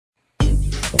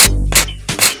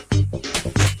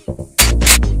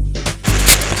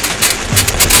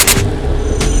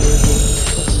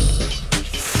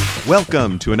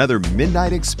Welcome to another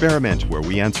midnight experiment where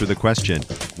we answer the question,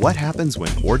 what happens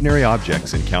when ordinary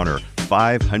objects encounter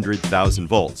 500,000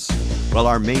 volts? Well,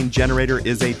 our main generator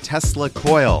is a Tesla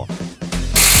coil.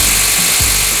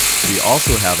 We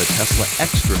also have a Tesla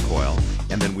extra coil,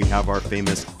 and then we have our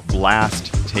famous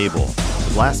blast table.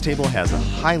 The blast table has a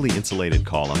highly insulated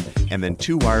column and then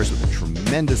two wires with a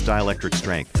tremendous dielectric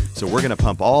strength. So we're going to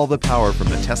pump all the power from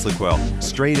the Tesla coil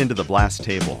straight into the blast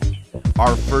table.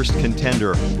 Our first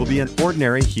contender will be an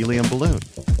ordinary helium balloon.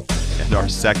 And our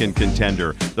second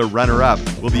contender, the runner-up,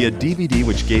 will be a DVD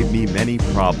which gave me many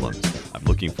problems. I'm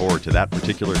looking forward to that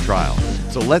particular trial.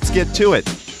 So let's get to it.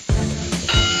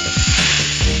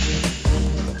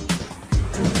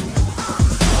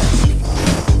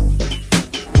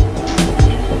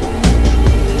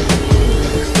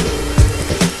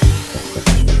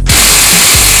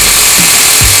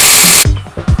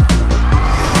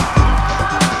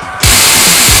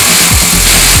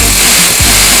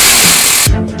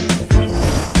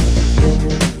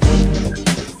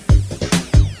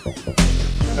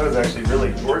 That was actually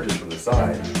really gorgeous from the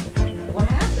side. What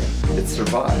happened? It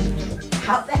survived.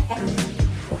 How the heck?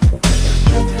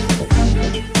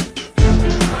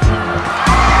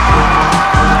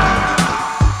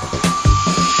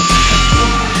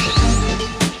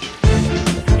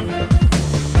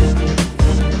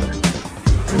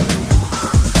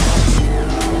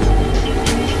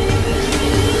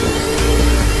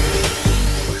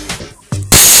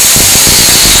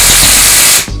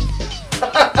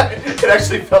 It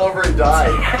actually fell over and died.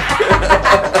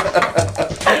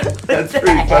 That's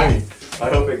pretty funny. I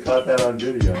hope it caught that on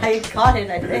video. I caught it,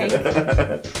 I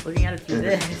think. Looking at it through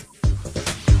this.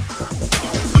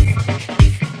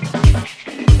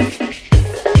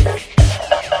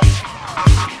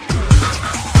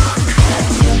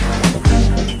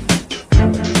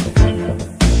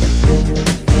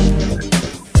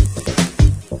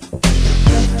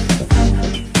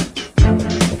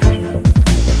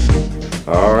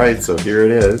 Alright, so here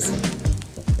it is.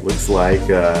 Looks like,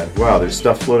 wow, there's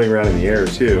stuff floating around in the air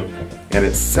too. And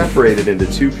it's separated into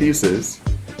two pieces.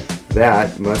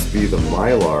 That must be the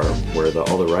mylar, where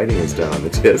all the writing is done on the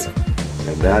disc.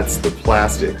 And that's the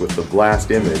plastic with the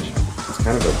blast image. It's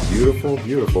kind of a beautiful,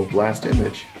 beautiful blast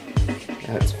image.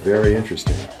 That's very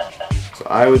interesting. So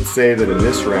I would say that in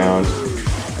this round,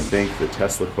 I think the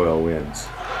Tesla coil wins.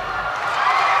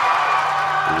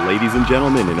 Ladies and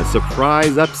gentlemen, in a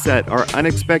surprise upset, our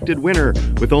unexpected winner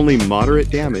with only moderate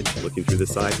damage. Looking through the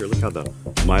side here, look how the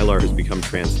mylar has become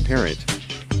transparent.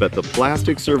 But the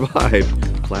plastic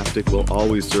survived. Plastic will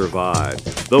always survive.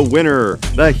 The winner,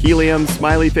 the helium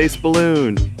smiley face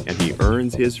balloon. And he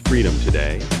earns his freedom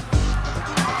today.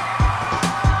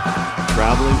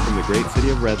 Traveling from the great city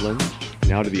of Redlands,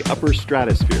 now to the upper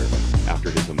stratosphere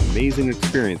after his amazing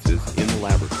experiences in the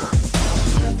laboratory.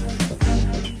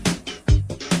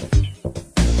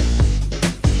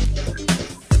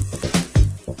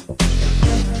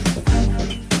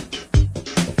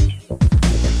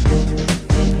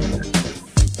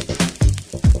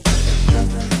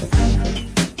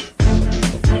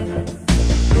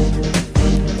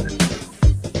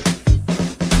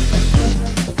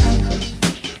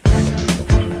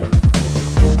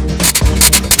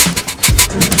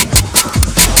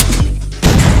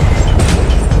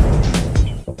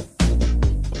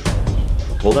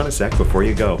 Hold on a sec before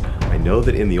you go. I know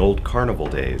that in the old carnival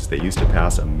days, they used to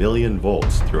pass 1,000,000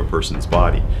 volts through a person's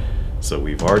body. So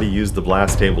we've already used the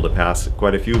blast table to pass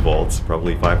quite a few volts,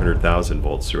 probably 500,000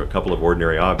 volts through a couple of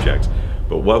ordinary objects.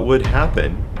 But what would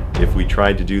happen if we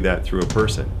tried to do that through a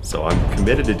person? So I'm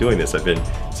committed to doing this.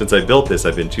 Since I built this,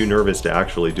 I've been too nervous to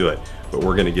actually do it, but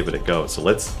we're gonna give it a go. So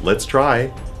let's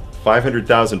try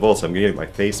 500,000 volts. I'm gonna get my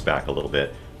face back a little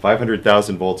bit.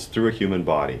 500,000 volts through a human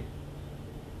body.